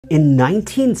In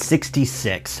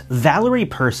 1966, Valerie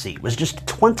Percy was just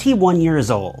 21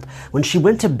 years old when she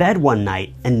went to bed one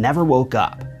night and never woke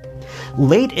up.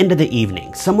 Late into the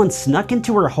evening, someone snuck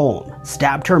into her home,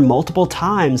 stabbed her multiple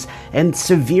times, and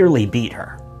severely beat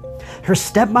her. Her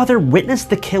stepmother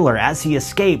witnessed the killer as he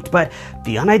escaped, but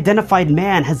the unidentified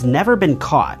man has never been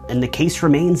caught, and the case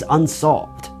remains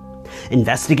unsolved.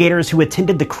 Investigators who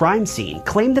attended the crime scene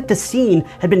claimed that the scene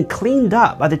had been cleaned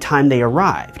up by the time they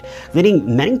arrived,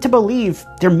 leading many to believe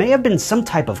there may have been some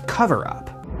type of cover-up.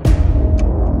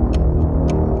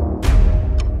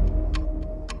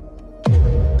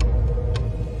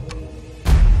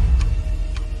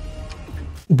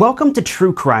 Welcome to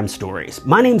True Crime Stories.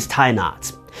 My name's Ty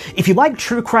Knotts. If you like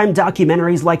true crime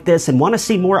documentaries like this and want to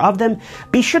see more of them,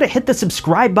 be sure to hit the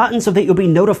subscribe button so that you'll be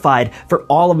notified for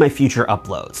all of my future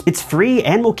uploads. It's free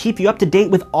and will keep you up to date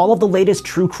with all of the latest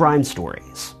true crime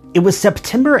stories. It was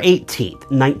September 18th,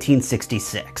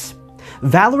 1966.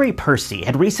 Valerie Percy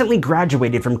had recently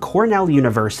graduated from Cornell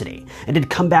University and had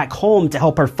come back home to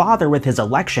help her father with his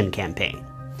election campaign.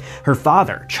 Her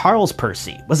father, Charles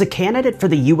Percy, was a candidate for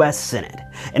the U.S. Senate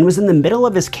and was in the middle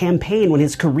of his campaign when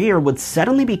his career would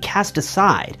suddenly be cast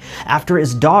aside after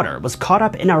his daughter was caught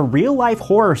up in a real-life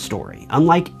horror story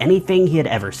unlike anything he had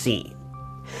ever seen.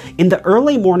 In the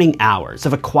early morning hours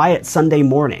of a quiet Sunday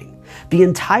morning, the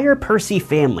entire Percy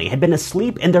family had been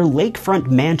asleep in their lakefront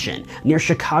mansion near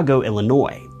Chicago,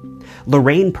 Illinois.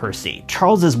 Lorraine Percy,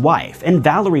 Charles's wife and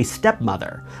Valerie's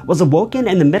stepmother, was awoken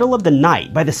in the middle of the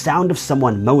night by the sound of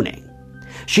someone moaning.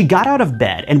 She got out of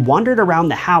bed and wandered around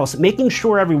the house, making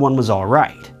sure everyone was all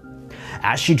right.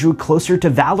 As she drew closer to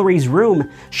Valerie's room,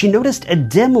 she noticed a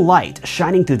dim light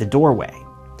shining through the doorway.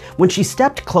 When she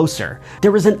stepped closer,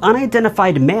 there was an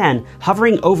unidentified man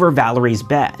hovering over Valerie's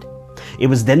bed. It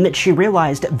was then that she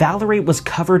realized Valerie was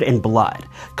covered in blood,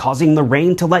 causing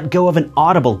Lorraine to let go of an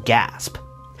audible gasp.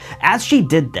 As she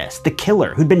did this, the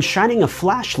killer, who'd been shining a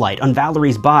flashlight on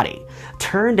Valerie's body,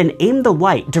 turned and aimed the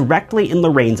light directly in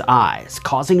Lorraine's eyes,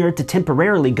 causing her to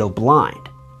temporarily go blind.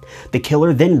 The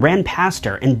killer then ran past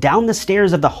her and down the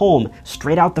stairs of the home,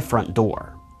 straight out the front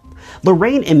door.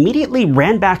 Lorraine immediately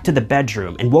ran back to the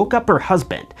bedroom and woke up her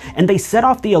husband, and they set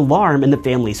off the alarm in the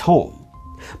family's home.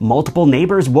 Multiple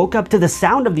neighbors woke up to the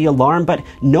sound of the alarm, but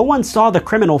no one saw the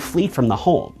criminal flee from the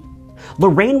home.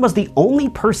 Lorraine was the only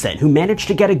person who managed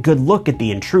to get a good look at the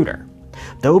intruder,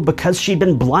 though because she'd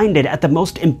been blinded at the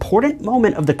most important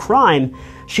moment of the crime,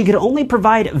 she could only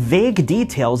provide vague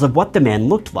details of what the man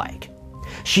looked like.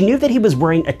 She knew that he was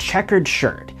wearing a checkered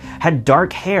shirt, had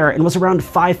dark hair, and was around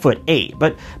 5'8",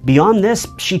 but beyond this,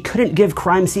 she couldn't give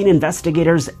crime scene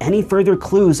investigators any further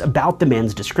clues about the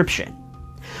man's description.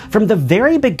 From the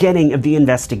very beginning of the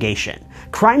investigation,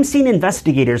 crime scene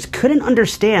investigators couldn't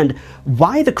understand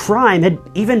why the crime had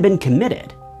even been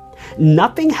committed.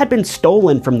 Nothing had been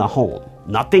stolen from the home,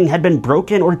 nothing had been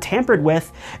broken or tampered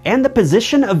with, and the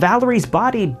position of Valerie's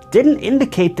body didn't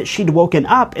indicate that she'd woken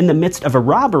up in the midst of a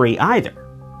robbery either.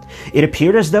 It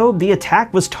appeared as though the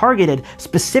attack was targeted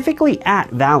specifically at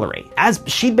Valerie, as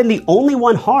she'd been the only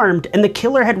one harmed and the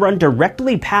killer had run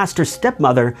directly past her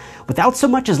stepmother without so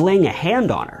much as laying a hand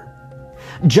on her.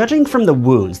 Judging from the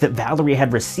wounds that Valerie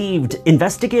had received,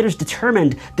 investigators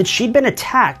determined that she'd been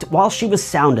attacked while she was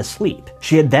sound asleep.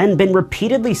 She had then been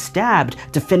repeatedly stabbed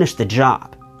to finish the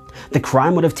job. The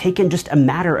crime would have taken just a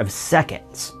matter of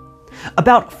seconds.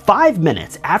 About 5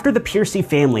 minutes after the Percy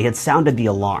family had sounded the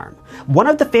alarm, one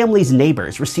of the family's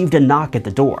neighbors received a knock at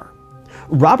the door.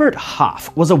 Robert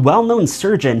Hoff was a well-known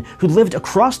surgeon who lived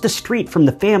across the street from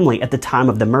the family at the time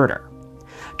of the murder.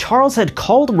 Charles had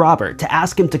called Robert to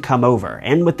ask him to come over,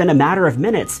 and within a matter of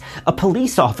minutes, a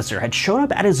police officer had shown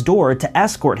up at his door to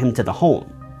escort him to the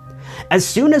home. As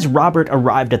soon as Robert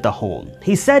arrived at the home,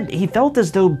 he said he felt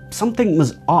as though something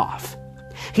was off.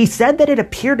 He said that it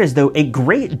appeared as though a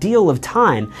great deal of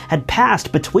time had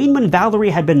passed between when Valerie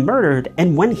had been murdered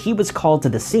and when he was called to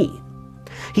the scene.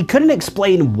 He couldn't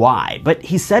explain why, but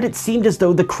he said it seemed as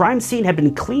though the crime scene had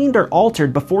been cleaned or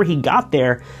altered before he got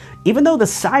there, even though the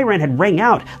siren had rang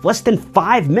out less than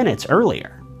 5 minutes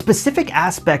earlier. Specific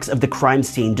aspects of the crime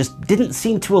scene just didn't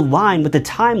seem to align with the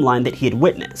timeline that he had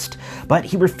witnessed, but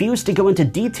he refused to go into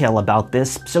detail about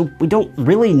this, so we don't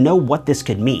really know what this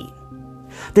could mean.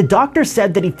 The doctor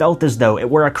said that he felt as though it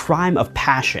were a crime of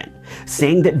passion,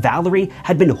 saying that Valerie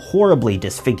had been horribly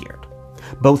disfigured.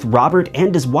 Both Robert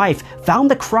and his wife found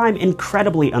the crime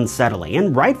incredibly unsettling,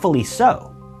 and rightfully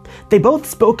so. They both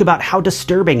spoke about how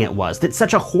disturbing it was that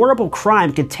such a horrible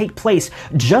crime could take place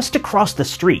just across the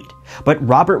street, but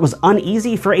Robert was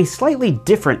uneasy for a slightly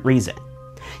different reason.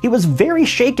 He was very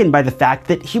shaken by the fact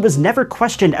that he was never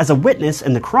questioned as a witness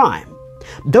in the crime.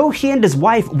 Though he and his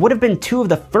wife would have been two of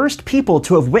the first people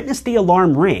to have witnessed the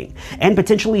alarm ring and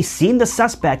potentially seen the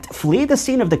suspect flee the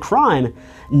scene of the crime,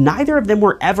 neither of them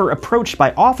were ever approached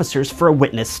by officers for a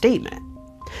witness statement.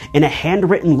 In a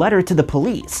handwritten letter to the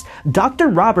police, Dr.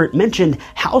 Robert mentioned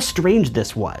how strange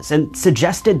this was and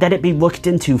suggested that it be looked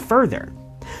into further.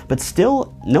 But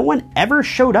still, no one ever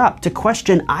showed up to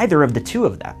question either of the two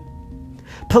of them.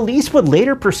 Police would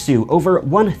later pursue over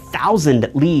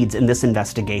 1,000 leads in this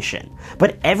investigation,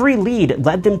 but every lead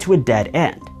led them to a dead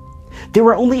end. There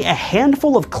were only a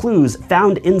handful of clues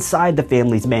found inside the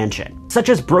family's mansion, such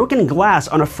as broken glass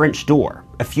on a French door,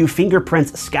 a few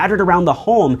fingerprints scattered around the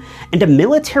home, and a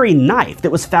military knife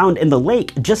that was found in the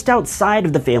lake just outside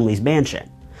of the family's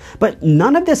mansion. But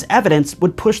none of this evidence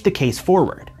would push the case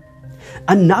forward.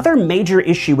 Another major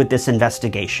issue with this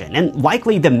investigation, and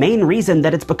likely the main reason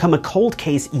that it's become a cold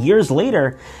case years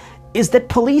later, is that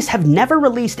police have never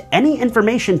released any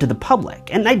information to the public,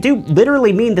 and I do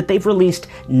literally mean that they've released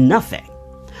nothing.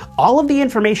 All of the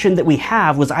information that we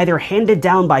have was either handed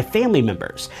down by family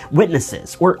members,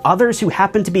 witnesses, or others who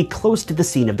happened to be close to the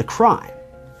scene of the crime.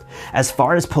 As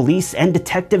far as police and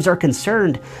detectives are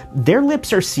concerned, their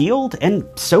lips are sealed, and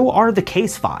so are the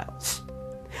case files.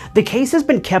 The case has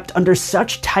been kept under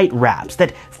such tight wraps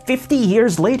that 50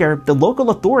 years later, the local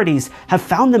authorities have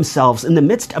found themselves in the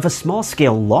midst of a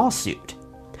small-scale lawsuit.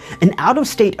 An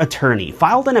out-of-state attorney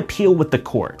filed an appeal with the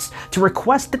courts to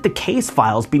request that the case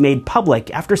files be made public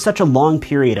after such a long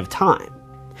period of time.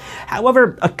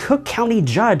 However, a Cook County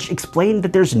judge explained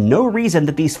that there's no reason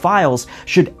that these files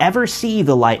should ever see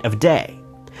the light of day,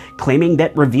 claiming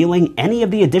that revealing any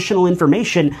of the additional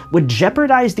information would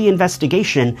jeopardize the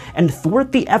investigation and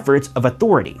thwart the efforts of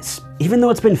authorities, even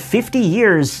though it's been 50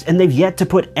 years and they've yet to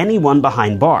put anyone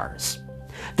behind bars.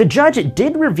 The judge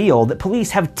did reveal that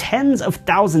police have tens of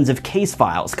thousands of case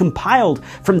files compiled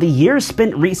from the years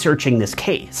spent researching this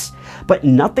case, but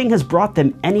nothing has brought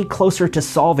them any closer to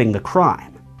solving the crime.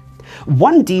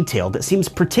 One detail that seems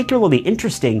particularly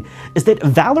interesting is that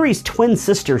Valerie's twin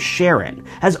sister Sharon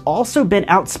has also been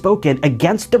outspoken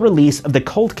against the release of the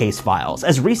cold case files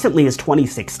as recently as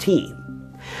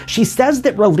 2016. She says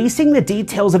that releasing the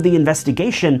details of the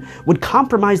investigation would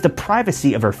compromise the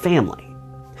privacy of her family.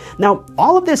 Now,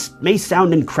 all of this may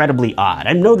sound incredibly odd.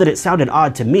 I know that it sounded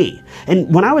odd to me,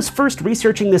 and when I was first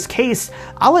researching this case,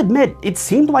 I'll admit it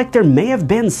seemed like there may have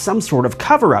been some sort of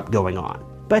cover-up going on.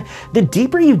 But the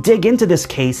deeper you dig into this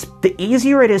case, the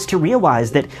easier it is to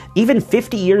realize that even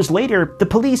 50 years later, the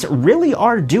police really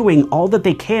are doing all that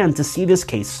they can to see this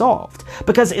case solved.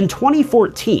 Because in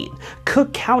 2014,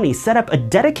 Cook County set up a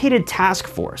dedicated task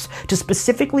force to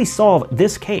specifically solve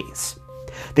this case.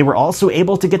 They were also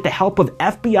able to get the help of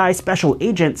FBI special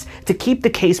agents to keep the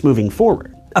case moving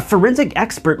forward. A forensic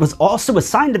expert was also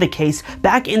assigned to the case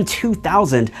back in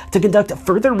 2000 to conduct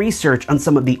further research on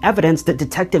some of the evidence that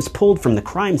detectives pulled from the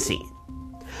crime scene.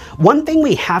 One thing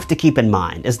we have to keep in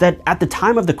mind is that at the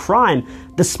time of the crime,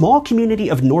 the small community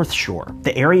of North Shore,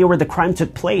 the area where the crime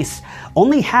took place,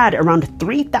 only had around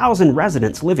 3,000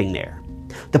 residents living there.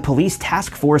 The police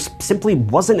task force simply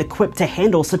wasn't equipped to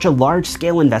handle such a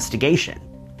large-scale investigation.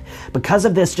 Because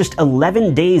of this, just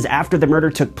 11 days after the murder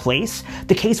took place,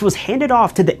 the case was handed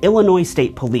off to the Illinois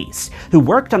State Police, who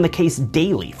worked on the case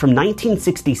daily from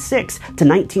 1966 to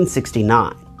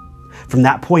 1969. From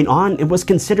that point on, it was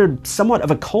considered somewhat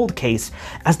of a cold case,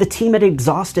 as the team had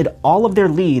exhausted all of their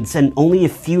leads and only a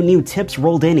few new tips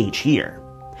rolled in each year.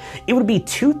 It would be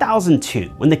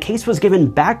 2002 when the case was given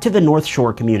back to the North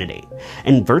Shore community,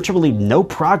 and virtually no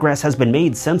progress has been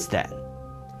made since then.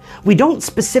 We don't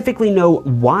specifically know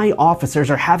why officers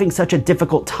are having such a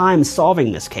difficult time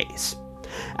solving this case.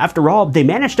 After all, they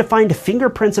managed to find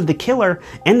fingerprints of the killer,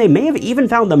 and they may have even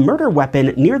found the murder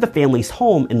weapon near the family's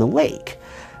home in the lake.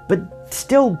 But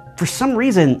still, for some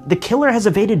reason, the killer has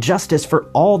evaded justice for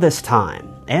all this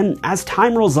time. And as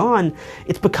time rolls on,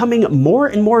 it's becoming more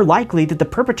and more likely that the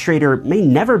perpetrator may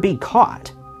never be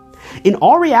caught. In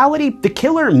all reality, the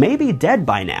killer may be dead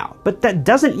by now, but that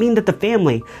doesn't mean that the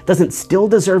family doesn't still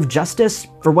deserve justice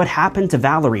for what happened to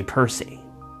Valerie Percy.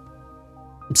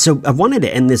 So I wanted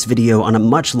to end this video on a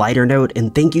much lighter note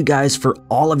and thank you guys for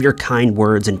all of your kind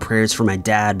words and prayers for my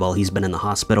dad while he's been in the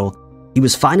hospital. He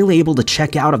was finally able to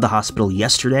check out of the hospital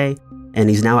yesterday, and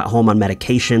he's now at home on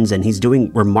medications, and he's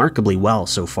doing remarkably well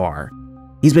so far.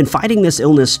 He's been fighting this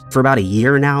illness for about a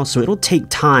year now, so it'll take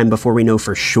time before we know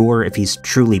for sure if he's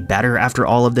truly better after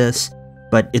all of this,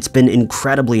 but it's been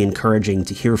incredibly encouraging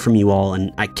to hear from you all,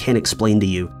 and I can't explain to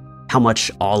you how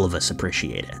much all of us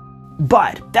appreciate it.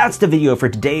 But that's the video for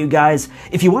today, you guys.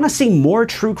 If you want to see more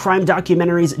true crime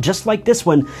documentaries just like this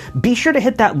one, be sure to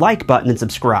hit that like button and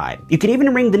subscribe. You can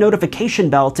even ring the notification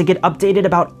bell to get updated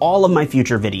about all of my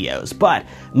future videos. But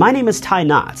my name is Ty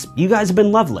Knotts. You guys have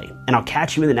been lovely, and I'll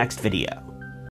catch you in the next video.